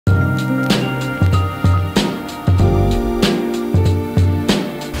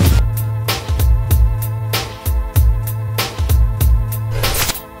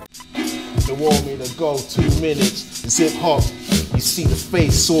go 2 minutes. It's hip hop. You see the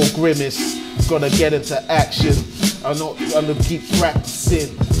face, all grimace. Gotta get into action. I'm gonna keep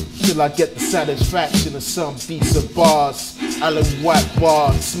practicing till I get the satisfaction of some decent bars. Alan White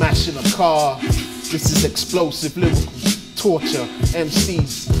bar, smashing a car. This is explosive lyrical torture.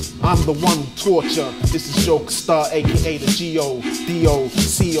 MCs, I'm the one who torture. This is Joker Starr, aka the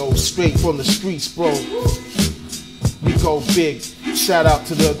G.O.D.O.C.O. Straight from the streets, bro. We go big. Shout out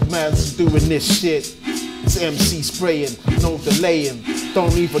to the man who's doing this shit. It's MC spraying, no delaying.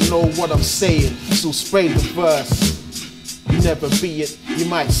 Don't even know what I'm saying, so spray the verse. You never be it. You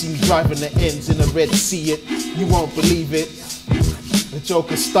might see me driving the ends in a red Sea it. You won't believe it. The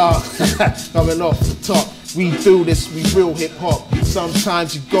Joker Starr coming off the top. We do this, we real hip hop.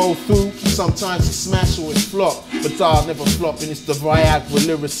 Sometimes you go through, sometimes you smash or it flop. But I'll never flop, and it's the Viagra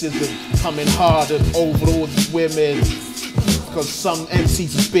lyricism coming hard and over all these women. Cause some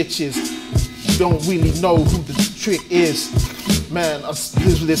MCs are bitches, don't really know who the trick is. Man, I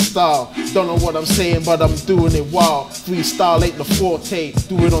live with this style. Don't know what I'm saying, but I'm doing it wild. Freestyle ain't the forte,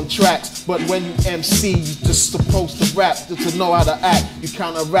 do it on tracks. But when you MC, you just supposed to rap, just to know how to act. You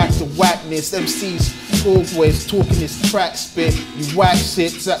counteract the whackness. MCs always talking this track spit. You wax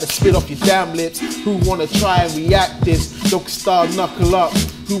it, so to spit off your damn lips. Who wanna try and react this? Joker Starr, knuckle up.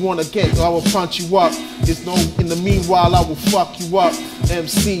 Who wanna get, I will punch you up. There's no, in the meanwhile, I will fuck you up.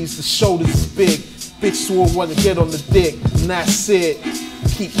 MCs, the shoulders is big. Bitches all wanna get on the dick, and that's it.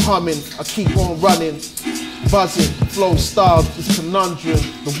 Keep humming, I keep on running. Buzzing, flow style is conundrum.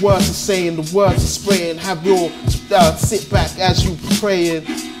 The words are saying, the words are spraying. Have your sit back as you praying.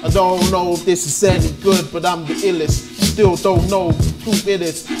 I don't know if this is any good, but I'm the illest. Still don't know who it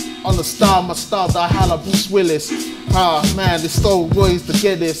is. On the star, my style, I holla Bruce Willis. Ah man, there's so ways to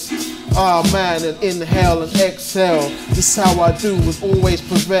get this. Ah man, and inhale and exhale. This how I do, is always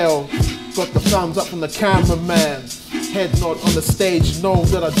prevail. Got the thumbs up from the cameraman. Head nod on the stage, you know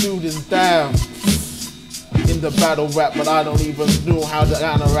that I do this down. In the battle rap, but I don't even know how to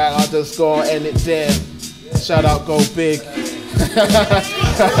counteract. I just go and end it there. Shout out, Go Big.